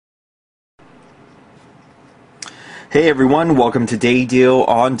Hey everyone, welcome to Day Deal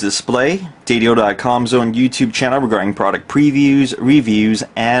on Display, daydeal.com's own YouTube channel regarding product previews, reviews,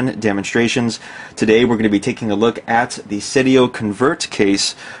 and demonstrations. Today we're going to be taking a look at the Seidio convert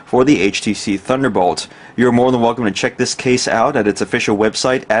case for the HTC Thunderbolt. You're more than welcome to check this case out at its official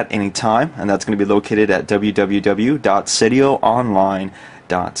website at any time, and that's going to be located at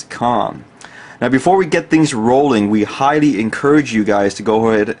www.seidioonline.com. Now before we get things rolling, we highly encourage you guys to go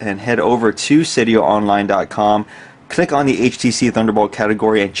ahead and head over to seidioonline.com. Click on the HTC Thunderbolt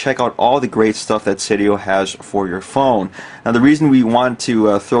category and check out all the great stuff that Seidio has for your phone. Now the reason we want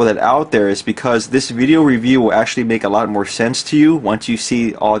to throw that out there is because this video review will actually make a lot more sense to you once you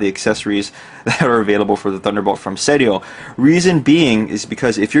see all the accessories that are available for the Thunderbolt from Seidio. Reason being is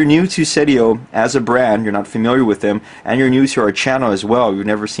because if you're new to Seidio as a brand, you're not familiar with them, and you're new to our channel as well, you've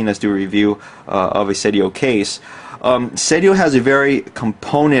never seen us do a review of a Seidio case. Seidio has a very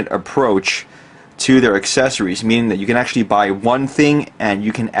component approach to their accessories, meaning that you can actually buy one thing and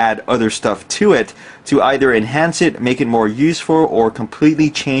you can add other stuff to it to either enhance it, make it more useful, or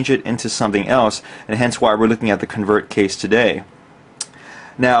completely change it into something else, and hence why we're looking at the convert case today.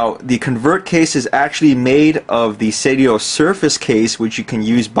 Now, the convert case is actually made of the Seidio Surface case, which you can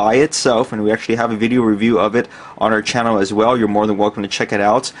use by itself, and we actually have a video review of it on our channel as well. You're more than welcome to check it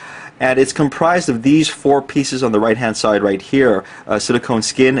out. And it's comprised of these four pieces on the right hand side right here: a silicone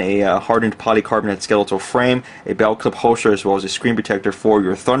skin, a hardened polycarbonate skeletal frame, a belt clip holster, as well as a screen protector for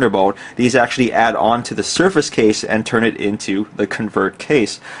your Thunderbolt. These actually add on to the Surface case and turn it into the convert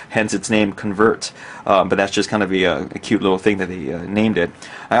case, hence its name, convert. But that's just kind of a cute little thing that they named it.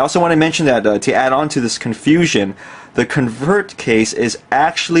 I also want to mention that to add on to this confusion, the convert case is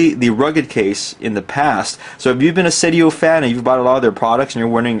actually the rugged case in the past. So if you've been a Seidio fan and you've bought a lot of their products and you're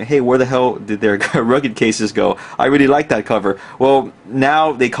wondering, hey, where the hell did their rugged cases go? I really like that cover. Well,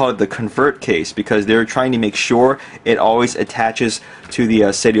 now they call it the convert case because they're trying to make sure it always attaches to the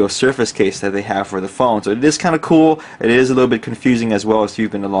Seidio Surface case that they have for the phone. So it is kind of cool. It is a little bit confusing as well if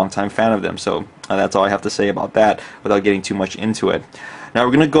you've been a long-time fan of them. So that's all I have to say about that without getting too much into it. Now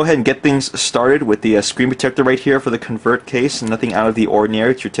we're going to go ahead and get things started with the screen protector right here for the convert case. Nothing out of the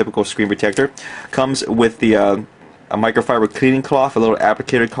ordinary. It's your typical screen protector. Comes with the a microfiber cleaning cloth, a little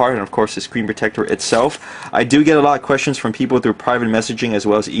applicator card, and of course the screen protector itself. I do get a lot of questions from people through private messaging as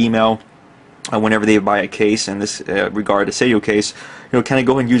well as email whenever they buy a case, in this regard, a Seidio case, can I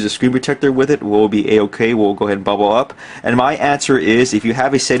go ahead and use a screen protector with it? Will it be a-okay? Will it go ahead and bubble up? And my answer is, if you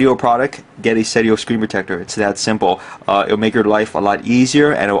have a Seidio product, get a Seidio screen protector. It's that simple. It'll make your life a lot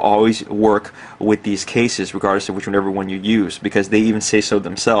easier, and it'll always work with these cases regardless of whichever one you use, because they even say so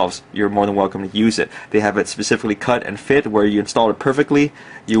themselves. You're more than welcome to use it. They have it specifically cut and fit where you install it perfectly,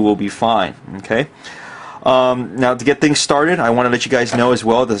 you will be fine. Okay. Now to get things started, I want to let you guys know as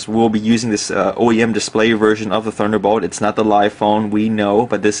well that we'll be using this OEM display version of the Thunderbolt. It's not the live phone, we know,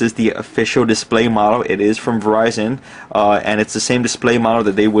 but this is the official display model. It is from Verizon, and it's the same display model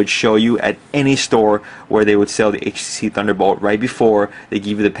that they would show you at any store where they would sell the HTC Thunderbolt right before they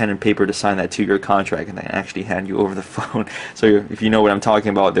give you the pen and paper to sign that 2-year contract and then actually hand you over the phone. So if you know what I'm talking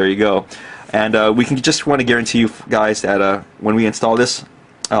about, there you go. And we can just want to guarantee you guys that when we install this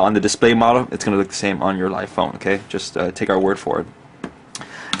on the display model, it's going to look the same on your live phone. Okay, just take our word for it.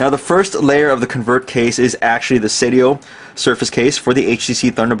 Now the first layer of the convert case is actually the Seidio Surface case for the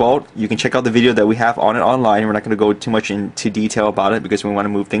HTC Thunderbolt. You can check out the video that we have on it online. We're not going to go too much into detail about it because we want to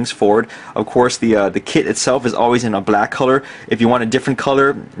move things forward. Of course, the kit itself is always in a black color. If you want a different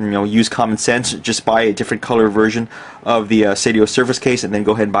color, use common sense. Just buy a different color version of the Seidio Surface case and then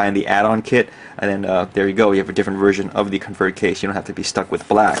go ahead and buy in the add-on kit. And then there you go. You have a different version of the convert case. You don't have to be stuck with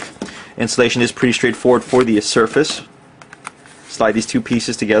black. Installation is pretty straightforward for the Surface. Slide these two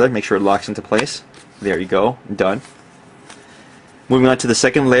pieces together, make sure it locks into place. There you go, done. Moving on to the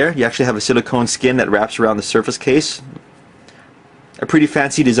second layer, you actually have a silicone skin that wraps around the Surface case. A pretty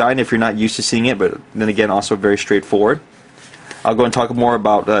fancy design if you're not used to seeing it, but then again also very straightforward. I'll go and talk more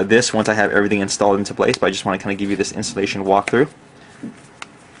about this once I have everything installed into place, but I just want to kind of give you this installation walkthrough.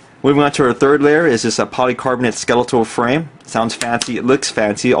 Moving on to our third layer is this polycarbonate skeletal frame. Sounds fancy, it looks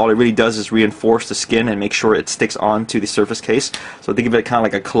fancy. All it really does is reinforce the skin and make sure it sticks onto the Surface case. So think of it kind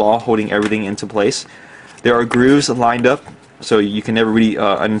of like a claw holding everything into place. There are grooves lined up, so you can never really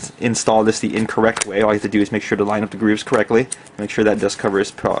install this the incorrect way. All you have to do is make sure to line up the grooves correctly. Make sure that dust cover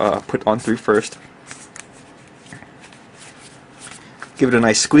is put on through first. Give it a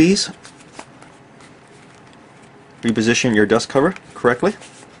nice squeeze. Reposition your dust cover correctly.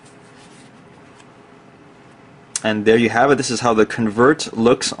 And there you have it. This is how the convert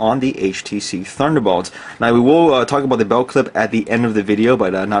looks on the HTC Thunderbolt. Now we will talk about the belt clip at the end of the video,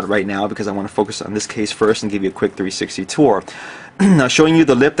 but not right now because I want to focus on this case first and give you a quick 360 tour. Now showing you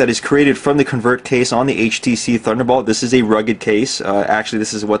the lip that is created from the convert case on the HTC Thunderbolt. This is a rugged case. Actually,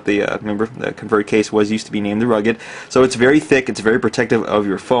 this is what the remember the convert case used to be named the rugged. So it's very thick. It's very protective of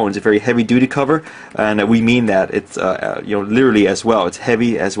your phone. It's a very heavy-duty cover, and we mean that. It's literally as well. It's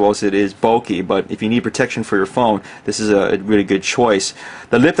heavy as well as it is bulky. But if you need protection for your phone, this is a really good choice.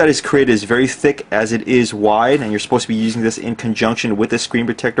 The lip that is created is very thick as it is wide, and you're supposed to be using this in conjunction with the screen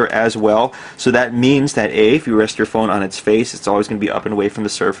protector as well. So that means that if you rest your phone on its face, it's always going to be up and away from the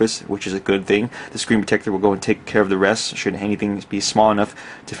surface, which is a good thing. The screen protector will go and take care of the rest should anything be small enough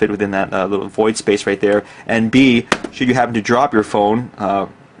to fit within that little void space right there. And B, should you happen to drop your phone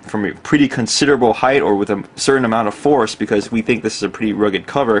from a pretty considerable height or with a certain amount of force, because we think this is a pretty rugged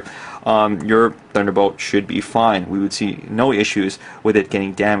cover, your Thunderbolt should be fine. We would see no issues with it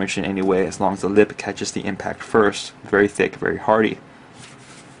getting damaged in any way as long as the lip catches the impact first. Very thick, very hardy.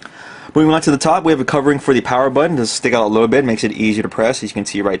 Moving on to the top, we have a covering for the power button. It does stick out a little bit, makes it easy to press, as you can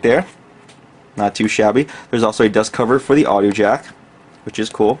see right there. Not too shabby. There's also a dust cover for the audio jack, which is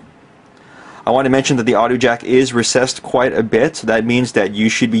cool. I want to mention that the audio jack is recessed quite a bit, so that means that you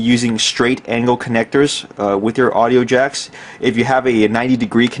should be using straight angle connectors with your audio jacks. If you have a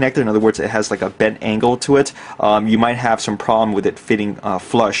 90-degree connector, in other words it has like a bent angle to it, you might have some problem with it fitting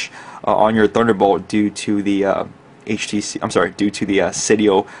flush on your Thunderbolt due to the due to the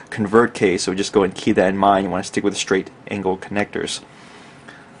Seidio convert case. So just go and keep that in mind. You want to stick with straight angle connectors.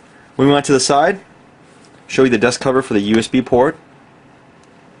 Moving on to the side, show you the dust cover for the USB port.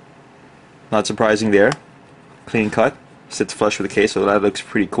 Not surprising there. Clean cut. Sits flush with the case, so that looks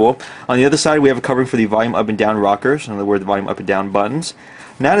pretty cool. On the other side, we have a covering for the volume up and down rockers, in other words, the volume up and down buttons.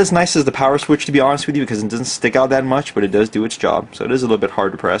 Not as nice as the power switch, to be honest with you, because it doesn't stick out that much, but it does do its job. So it is a little bit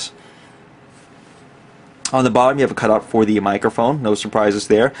hard to press. On the bottom, you have a cutout for the microphone. No surprises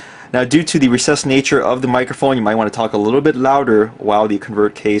there. Now, due to the recessed nature of the microphone, you might want to talk a little bit louder while the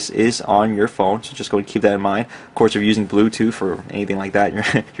convert case is on your phone. So just go and keep that in mind. Of course, if you're using Bluetooth or anything like that, you're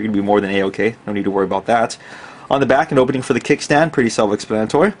going to be more than A-OK. No need to worry about that. On the back, an opening for the kickstand. Pretty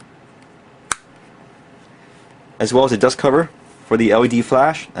self-explanatory. As well as a dust cover for the LED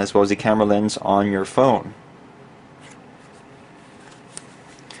flash, as well as the camera lens on your phone.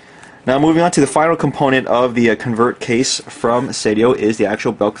 Now moving on to the final component of the convert case from Seidio is the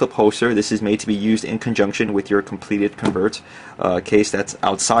actual belt clip holster. This is made to be used in conjunction with your completed convert case that's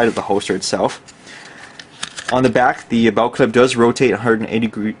outside of the holster itself. On the back, the belt clip does rotate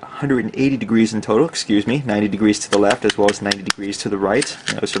 180 degrees in total, 90 degrees to the left as well as 90 degrees to the right.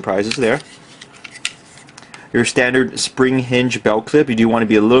 No surprises there. Your standard spring hinge belt clip, you do want to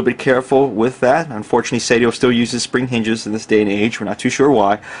be a little bit careful with that. Unfortunately, Seidio still uses spring hinges in this day and age. We're not too sure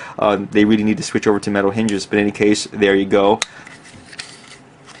why. They really need to switch over to metal hinges, but in any case, there you go.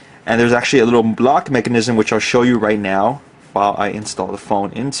 And there's actually a little lock mechanism which I'll show you right now while I install the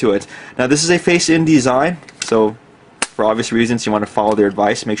phone into it. Now this is a face-in design, so for obvious reasons you want to follow their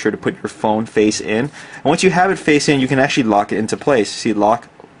advice. Make sure to put your phone face in. And once you have it face in, you can actually lock it into place. See, lock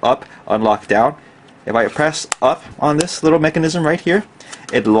up, unlock down. If I press up on this little mechanism right here,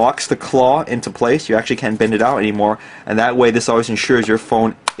 it locks the claw into place. You actually can't bend it out anymore, and that way this always ensures your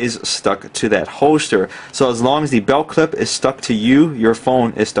phone is stuck to that holster. So as long as the belt clip is stuck to you, your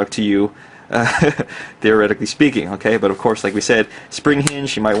phone is stuck to you, theoretically speaking, okay? But of course, like we said, spring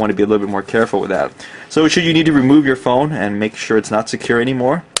hinge, you might want to be a little bit more careful with that. So should you need to remove your phone and make sure it's not secure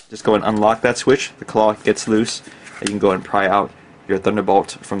anymore, just go and unlock that switch, the claw gets loose, and you can go and pry out your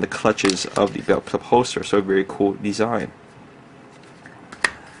Thunderbolt from the clutches of the belt clip holster. So a very cool design.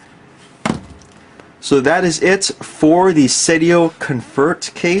 So that is it for the Seidio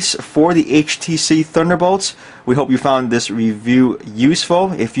convert case for the HTC Thunderbolts. We hope you found this review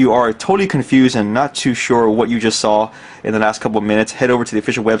useful. If you are totally confused and not too sure what you just saw in the last couple of minutes, head over to the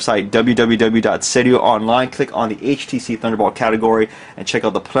official website www.seidioonline, click on the HTC Thunderbolt category, and check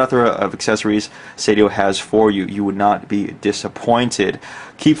out the plethora of accessories Seidio has for you. You would not be disappointed.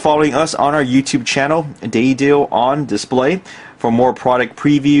 Keep following us on our YouTube channel, Day Deal on Display, for more product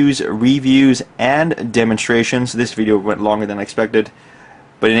previews, reviews, and demonstrations. This video went longer than I expected.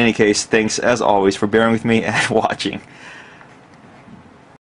 But in any case, thanks as always for bearing with me and watching.